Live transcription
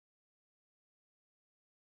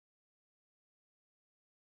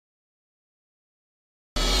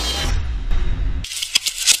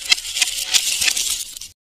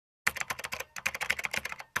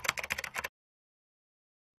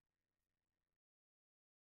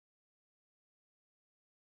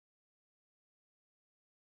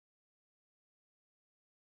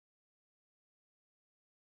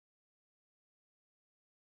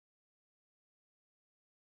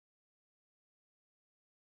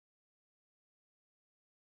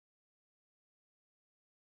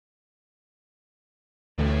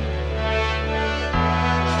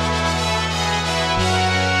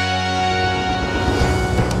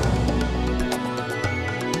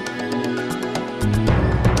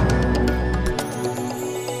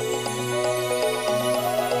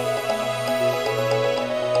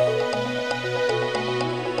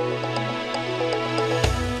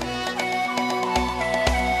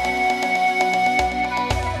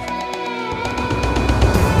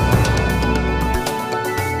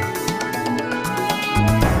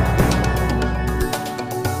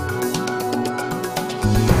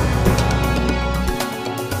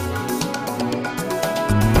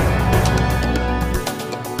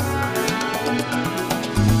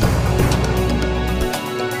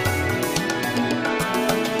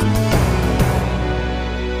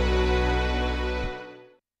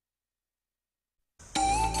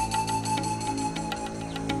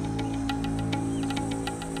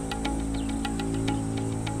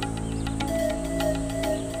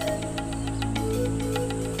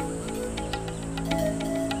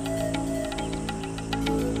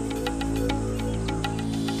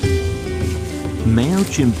Male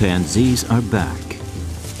chimpanzees are back.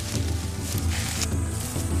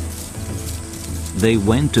 They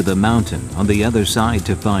went to the mountain on the other side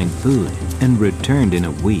to find food and returned in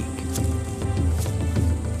a week.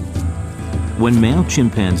 When male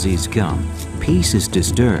chimpanzees come, peace is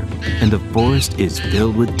disturbed and the forest is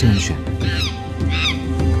filled with tension.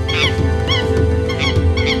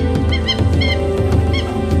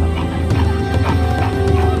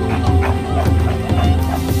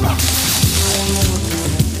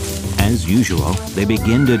 As usual, they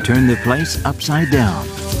begin to turn the place upside down.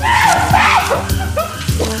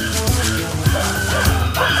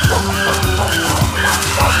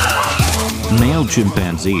 Male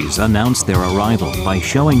chimpanzees announce their arrival by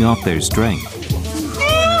showing off their strength.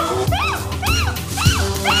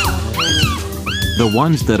 The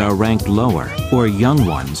ones that are ranked lower or young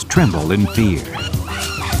ones tremble in fear.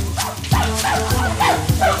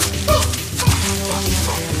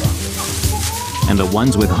 And the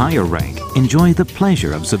ones with higher rank enjoy the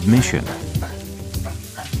pleasure of submission.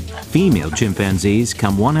 Female chimpanzees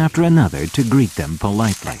come one after another to greet them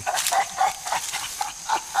politely.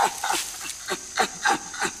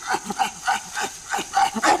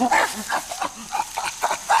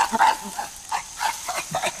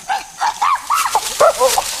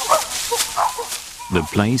 The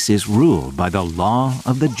place is ruled by the law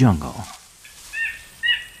of the jungle.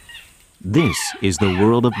 This is the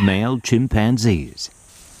world of male chimpanzees.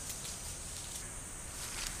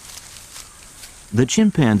 The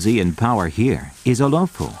chimpanzee in power here is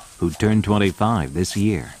Olofu, who turned 25 this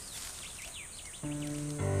year.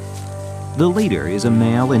 The leader is a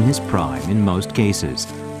male in his prime in most cases,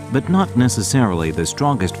 but not necessarily the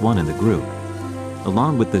strongest one in the group.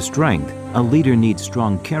 Along with the strength, a leader needs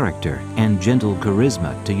strong character and gentle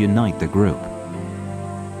charisma to unite the group.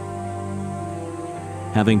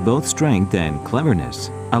 Having both strength and cleverness,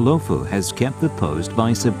 Olofu has kept the post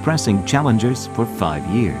by suppressing challengers for 5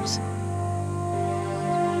 years.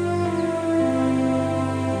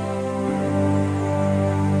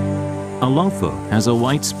 Olofu has a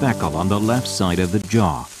white speckle on the left side of the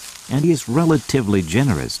jaw, and he is relatively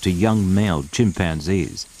generous to young male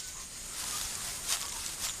chimpanzees.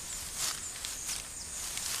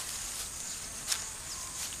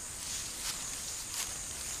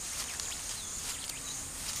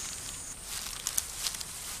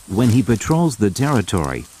 When he patrols the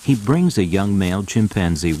territory, he brings a young male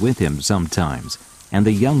chimpanzee with him sometimes, and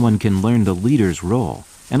the young one can learn the leader's role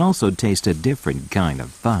and also taste a different kind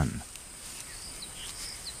of fun.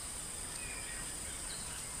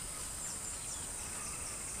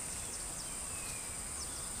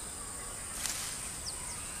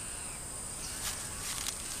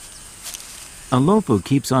 Olofu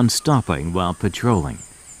keeps on stopping while patrolling.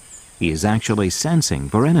 He is actually sensing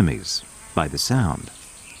for enemies by the sound.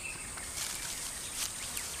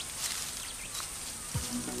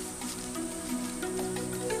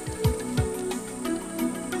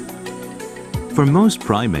 For most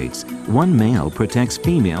primates, one male protects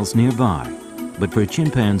females nearby, but for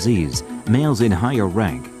chimpanzees, males in higher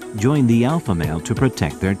rank join the alpha male to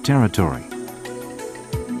protect their territory.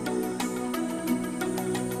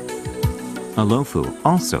 Olofu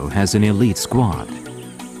also has an elite squad.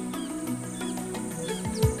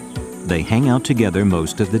 They hang out together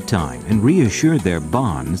most of the time and reassure their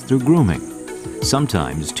bonds through grooming.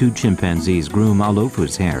 Sometimes 2 chimpanzees groom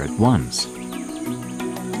Olofu's hair at once.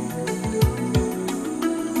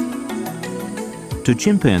 To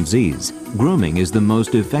chimpanzees, grooming is the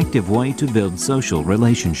most effective way to build social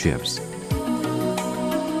relationships.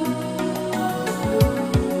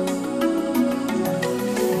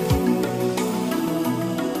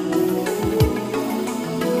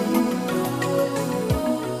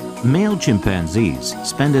 Male Male chimpanzees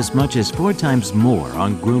spend as much as 4 times more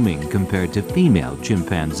on grooming compared to female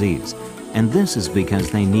chimpanzees, and this is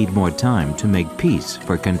because they need more time to make peace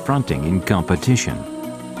for confronting in competition.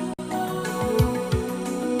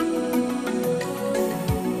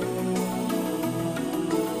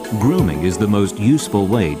 Grooming is the most useful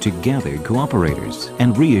way to gather cooperators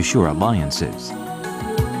and reassure alliances.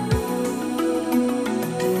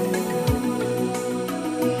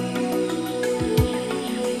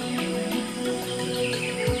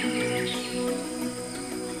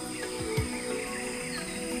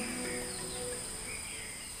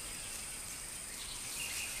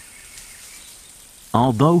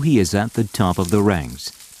 Although he is at the top of the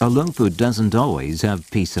ranks, Olofu doesn't always have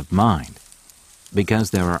peace of mind,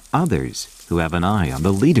 because there are others who have an eye on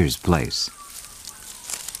the leader's place.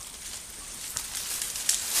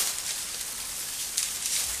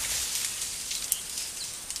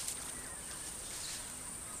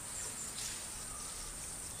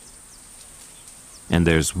 And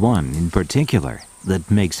there's one in particular that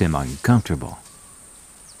makes him uncomfortable.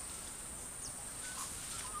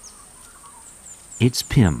 It's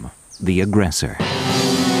Pim, the aggressor.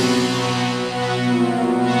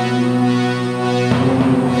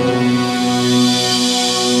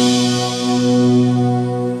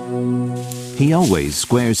 He always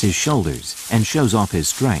squares his shoulders and shows off his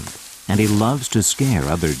strength, and he loves to scare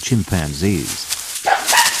other chimpanzees.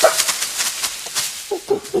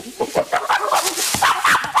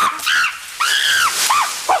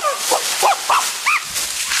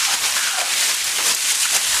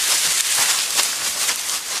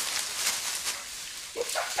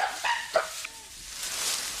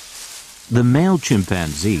 The male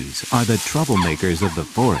chimpanzees are the troublemakers of the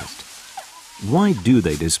forest. Why do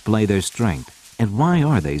they display their strength, and why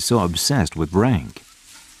are they so obsessed with rank?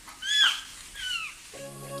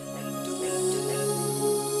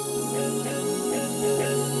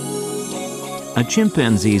 A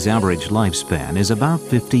chimpanzee's average lifespan is about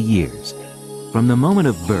 50 years. From the moment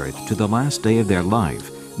of birth to the last day of their life,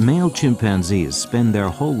 male chimpanzees spend their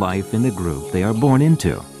whole life in the group they are born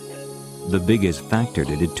into. The biggest factor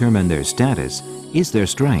to determine their status is their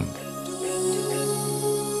strength.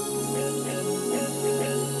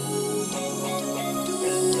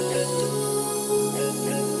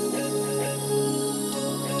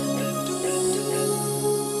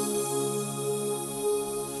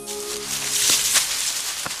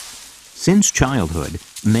 Since childhood,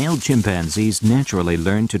 male chimpanzees naturally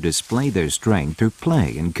learn to display their strength through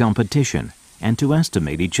play and competition, and to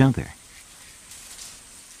estimate each other.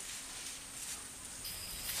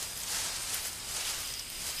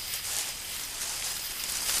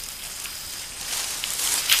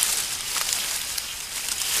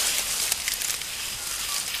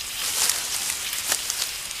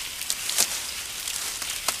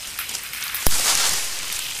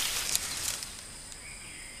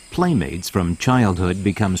 Playmates from childhood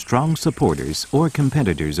become strong supporters or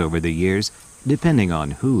competitors over the years, depending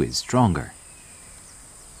on who is stronger.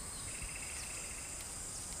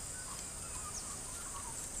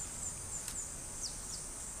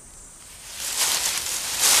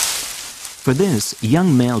 For this,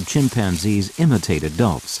 young male chimpanzees imitate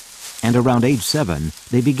adults, and around age 7,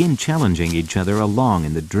 they begin challenging each other along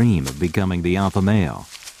in the dream of becoming the alpha male.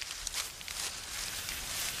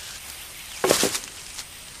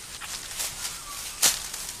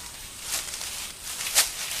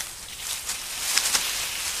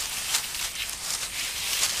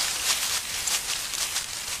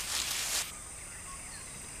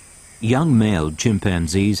 Young male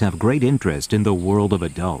chimpanzees have great interest in the world of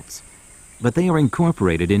adults, but they are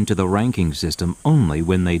incorporated into the ranking system only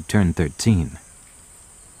when they turn 13.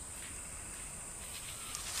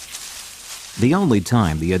 The only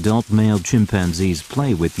time the adult male chimpanzees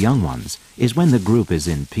play with young ones is when the group is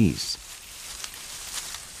in peace.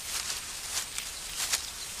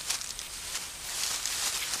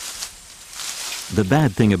 The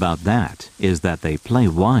bad thing about that is that they play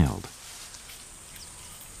wild.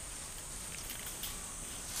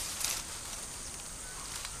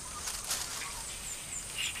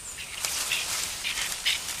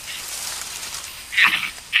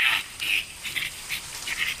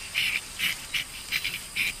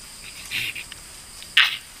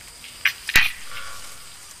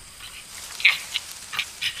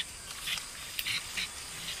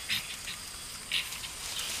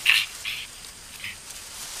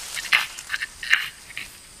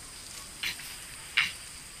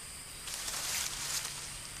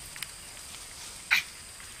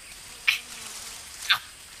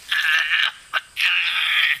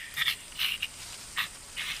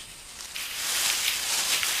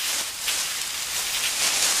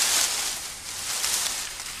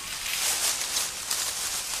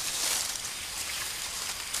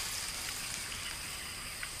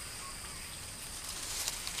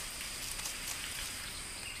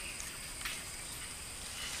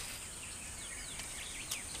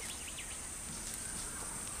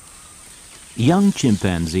 Young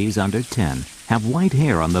chimpanzees under 10 have white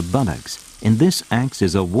hair on the buttocks, and this acts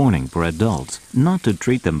as a warning for adults not to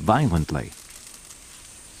treat them violently.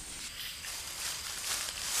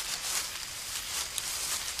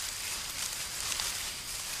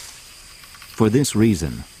 For this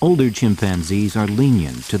reason, older chimpanzees are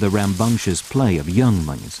lenient to the rambunctious play of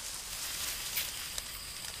younglings.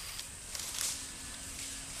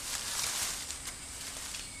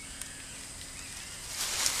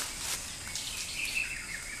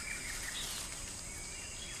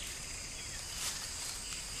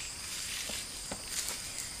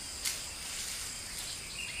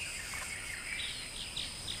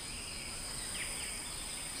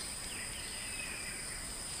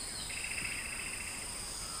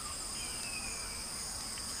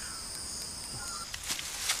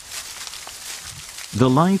 The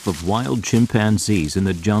life of wild chimpanzees in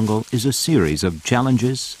the jungle is a series of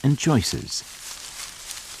challenges and choices.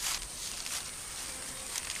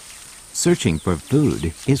 Searching for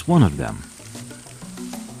food is one of them.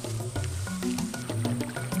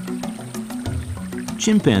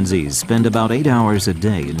 Chimpanzees spend about 8 hours a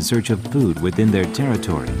day in search of food within their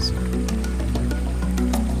territories.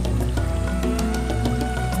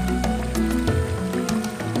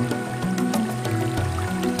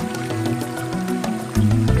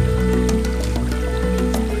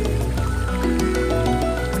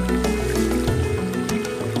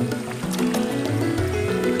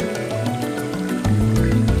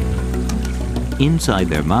 Inside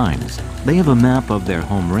their minds, they have a map of their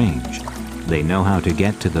home range. They know how to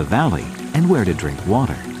get to the valley and where to drink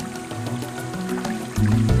water.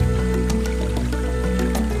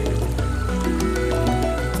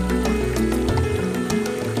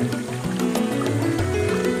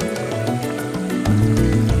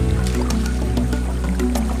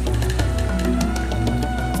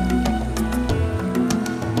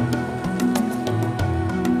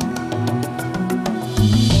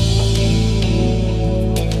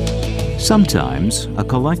 Sometimes, a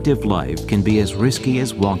collective life can be as risky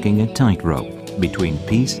as walking a tightrope between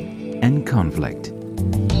peace and conflict.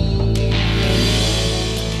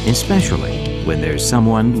 Especially when there's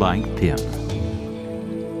someone like Pim.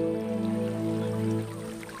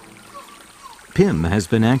 Pim has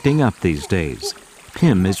been acting up these days.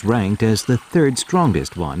 Pim is ranked as the third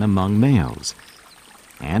strongest one among males,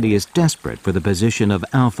 and he is desperate for the position of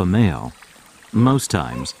alpha male. Most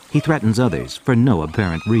times, he threatens others for no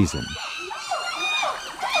apparent reason.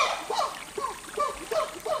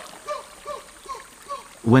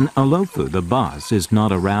 When Alofu, the boss, is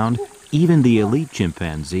not around, even the elite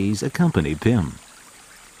chimpanzees accompany Pim.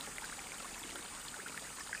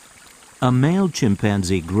 A male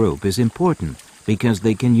chimpanzee group is important because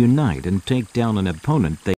they can unite and take down an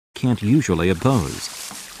opponent they can't usually oppose.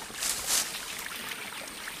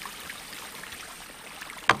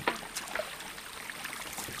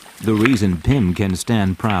 The reason Pim can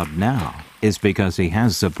stand proud now is because he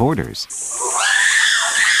has supporters.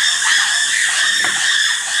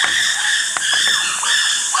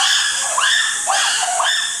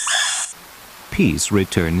 Peace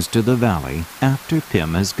returns to the valley after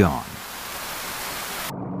Pim has gone.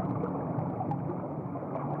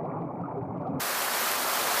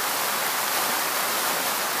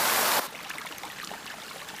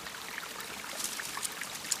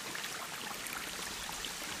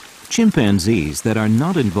 Chimpanzees that are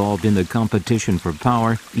not involved in the competition for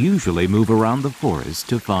power usually move around the forest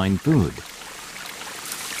to find food.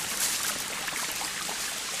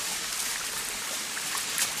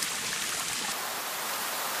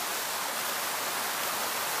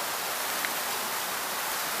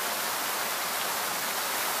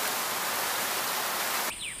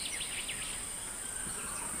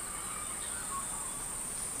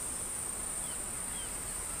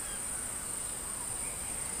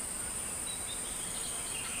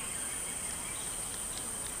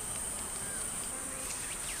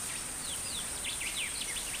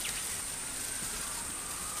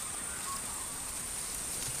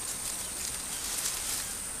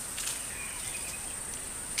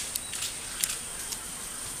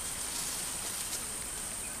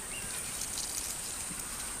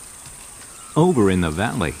 Over in the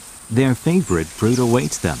valley, their favorite fruit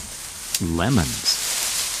awaits them: lemons.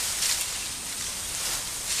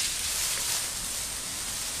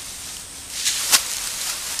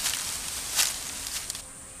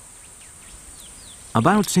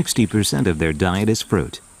 About 60% of their diet is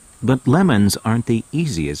fruit, but lemons aren't the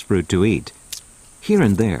easiest fruit to eat. Here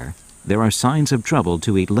and there are signs of trouble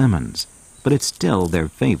to eat lemons, but it's still their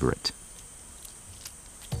favorite.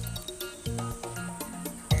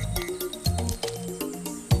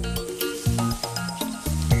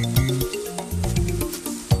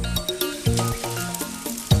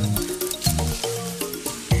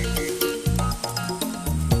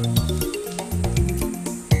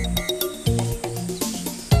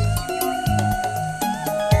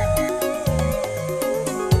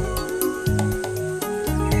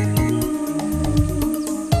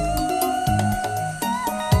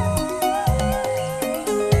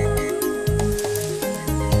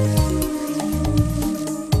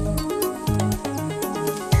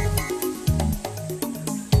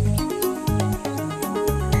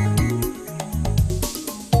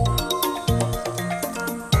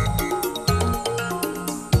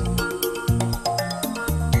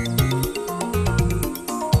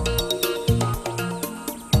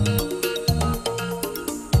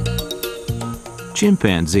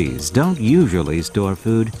 Chimpanzees don't usually store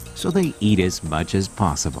food, so they eat as much as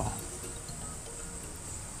possible.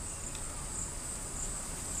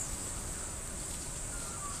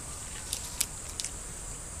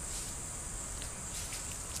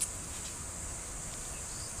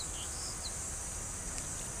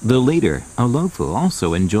 The leader, Olofu,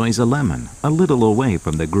 also enjoys a lemon, a little away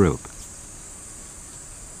from the group.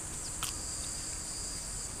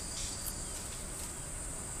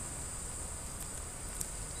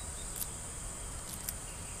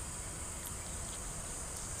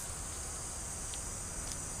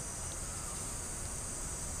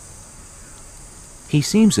 He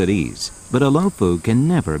seems at ease, but Olofu can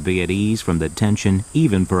never be at ease from the tension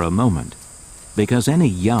even for a moment, because any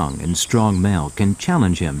young and strong male can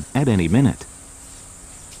challenge him at any minute.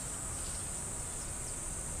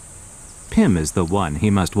 Pim is the one he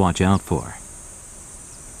must watch out for.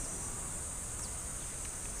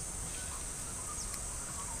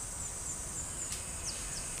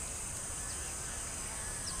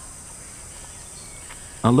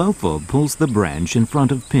 Olofu pulls the branch in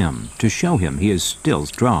front of Pim to show him he is still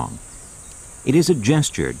strong. It is a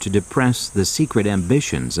gesture to depress the secret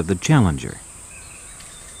ambitions of the challenger.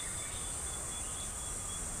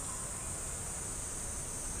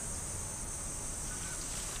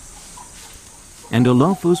 And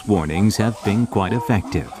Olofu's warnings have been quite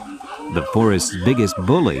effective. The forest's biggest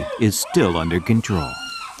bully is still under control.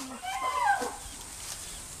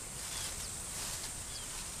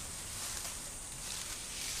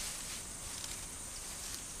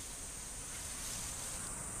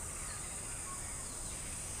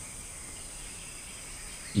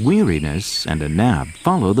 Weariness and a nap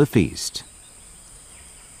follow the feast.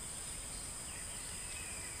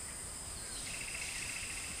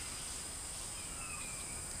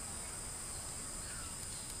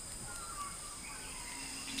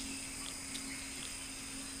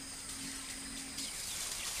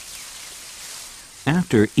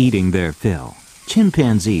 After eating their fill,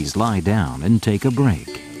 chimpanzees lie down and take a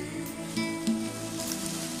break.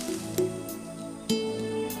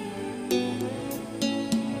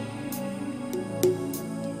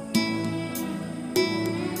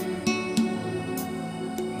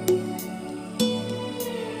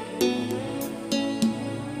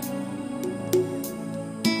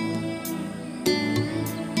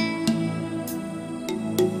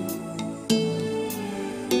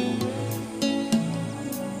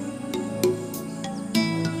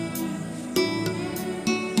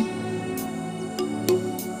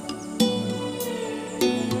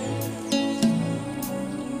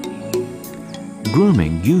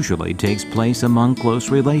 Grooming usually takes place among close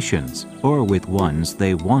relations or with ones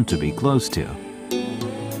they want to be close to.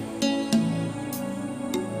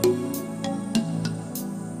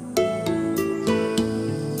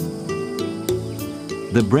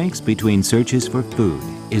 The breaks between searches for food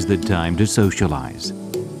is the time to socialize.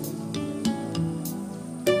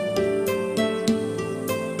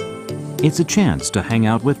 It's a chance to hang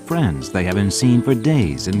out with friends they haven't seen for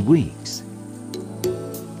days and weeks.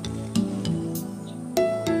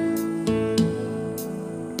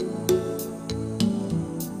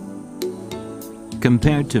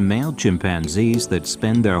 Compared to male chimpanzees that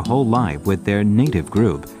spend their whole life with their native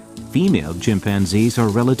group, female chimpanzees are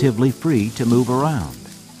relatively free to move around.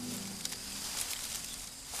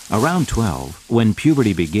 Around 12, when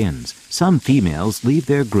puberty begins, some females leave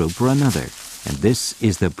their group for another, and this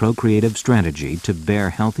is the procreative strategy to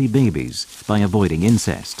bear healthy babies by avoiding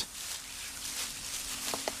incest.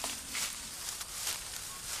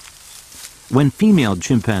 When female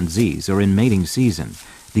chimpanzees are in mating season,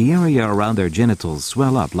 the area around their genitals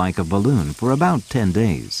swell up like a balloon for about 10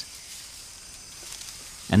 days.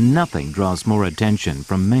 And nothing draws more attention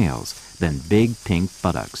from males than big pink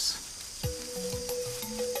buttocks.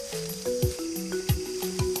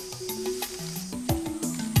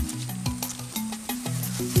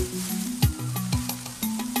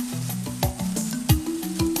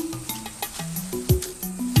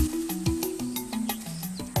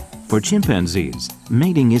 For chimpanzees,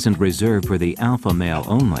 mating isn't reserved for the alpha male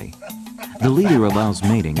only. The leader allows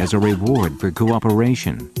mating as a reward for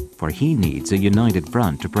cooperation, for he needs a united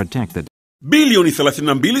front to protect the Bilioni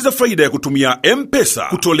 32 za faida ya kutumia M-Pesa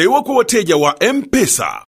kutolewa kwa wateja wa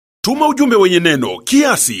M-Pesa. Tuma ujumbe wenye neno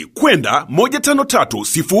kiasi kwenda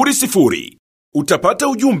 15300. Utapata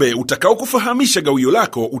ujumbe utakao kufahamisha gawio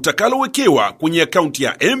lako utakalowekewa kwenye akaunti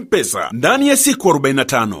ya M-Pesa ndani ya siku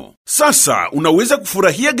 45. Sasa unaweza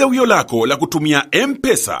kufurahia gawio lako la kutumia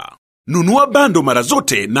M-Pesa. Nunua bando mara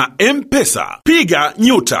zote na M-Pesa. Piga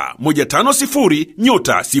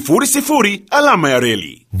 *150*00 alama ya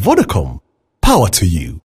reli. Vodacom. Power to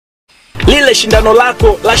you. Lile shindano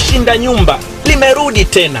lako la shinda nyumba limerudi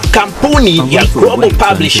tena. Kampuni ya Global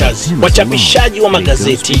Publishers, wachapishaji wa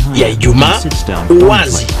magazeti ya Ijumaa,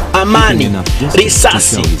 Uwazi, Amani,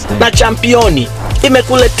 Risasi na Championi,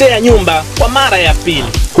 imekuletea nyumba kwa mara ya pili.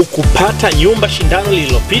 Hukupata nyumba shindano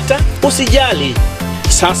lililopita? Usijali.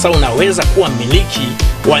 Sasa unaweza kuwa mmiliki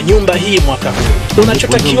wa nyumba hii mwaka huu.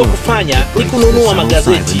 Unachotakiwa kufanya ni kununua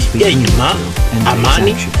magazeti ya Ijumaa,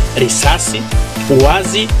 Amani, Risasi,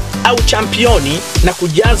 Uwazi au Championi na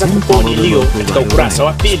kujaza kuponi iliyo katika ukurasa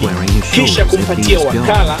wa pili, kisha kumpatia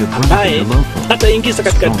wakala ambaye ataingiza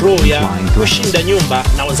katika draw ya kushinda nyumba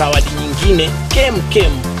na zawadi nyingine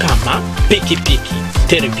kem kama pikipiki,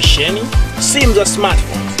 televisheni, simu za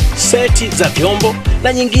smartphone, seti za vyombo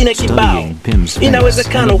na nyingine kibao.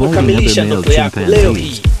 Inawezekana ukakamilisha ndoto yako leo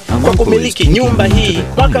hii kwa kumiliki nyumba hii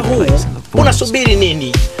mwaka huu. Unasubiri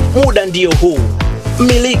nini? Muda ndio huu.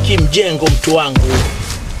 Miliki mjengo, mtu wangu.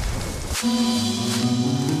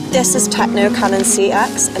 This is Techno Canon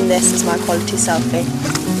CX and this is my quality selfie.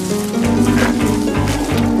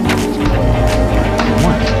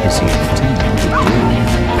 What is he intending to do?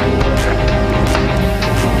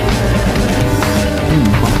 Tim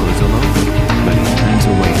buckles alone, but he turns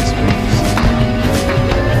away his face.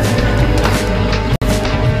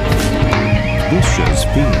 This shows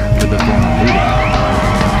fear to the former leader.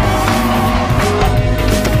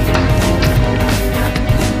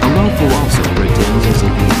 Who also pretends as if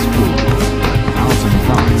he's fooled. 1,000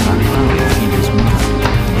 thoughts are crowding in his mind.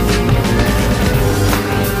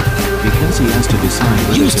 Because he has to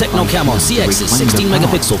decide. Use Techno-Camo CX's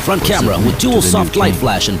 16-megapixel front camera with dual soft light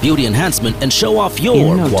flash and beauty enhancement and show off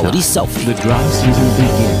your quality selfie. The dry season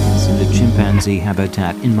begins in the chimpanzee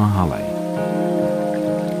habitat in Mahale.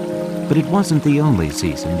 But it wasn't the only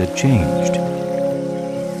season that changed.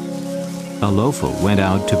 Alofo went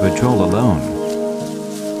out to patrol alone.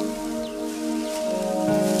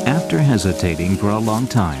 After hesitating for a long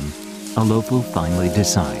time, Alofo finally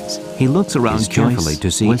decides. He looks around carefully to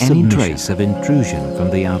see any trace of intrusion from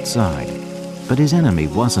the outside, but his enemy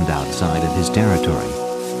wasn't outside of his territory.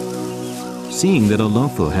 Seeing that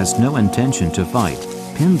Alofo has no intention to fight,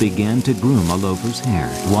 Pim began to groom Alofo's hair.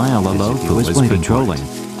 While Alofo was patrolling,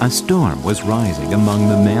 a storm was rising among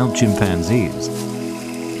the male chimpanzees.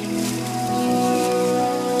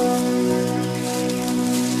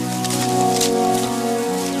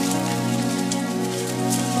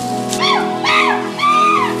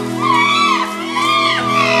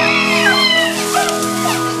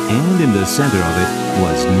 In the center of it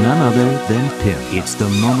was none other than Pim. It's the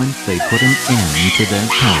moment they put an end to their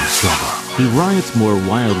power struggle. He riots more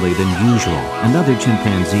wildly than usual, and other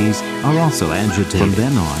chimpanzees are also agitated. From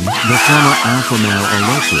then on, the former alpha male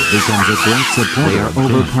Alofo becomes a great supporter. They are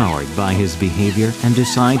overpowered by his behavior and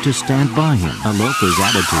decide to stand by him. Alofo's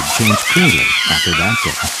attitude changed clearly after that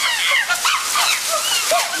day.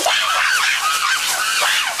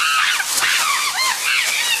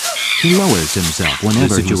 He lowers himself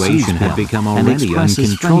whenever the situation had become already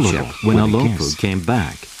uncontrollable when Alofo came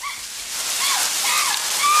back.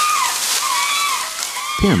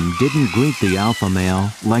 Pim didn't greet the alpha male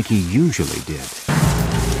like he usually did.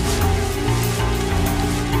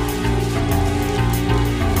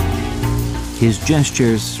 His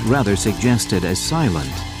gestures rather suggested a silent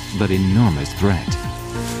but enormous threat.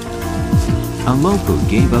 Alofo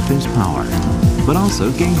gave up his power, but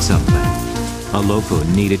also gained something. Alofo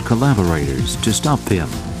needed collaborators to stop Pim,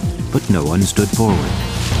 but no one stood forward.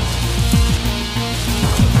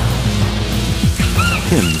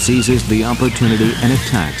 Pim seizes the opportunity and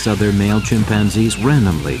attacks other male chimpanzees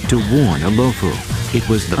randomly to warn Alofo. It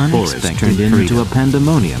was the forest turned into a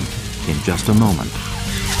pandemonium in just a moment.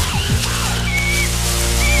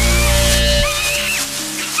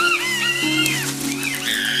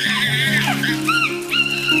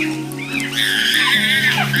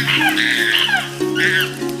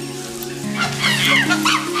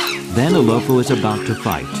 Then Alofo is about to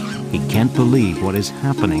fight. He can't believe what is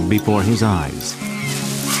happening before his eyes.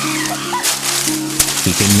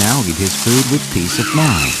 He can now eat his food with peace of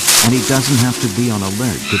mind, and he doesn't have to be on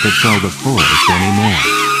alert to patrol the forest anymore.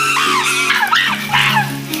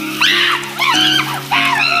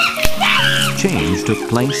 Change took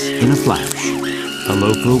place in a flash.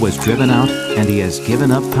 Alofo was driven out, and he has given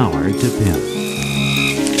up power to Pim.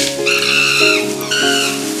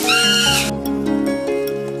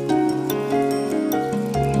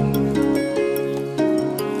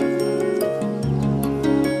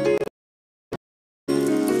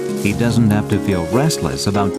 He doesn't have to feel restless about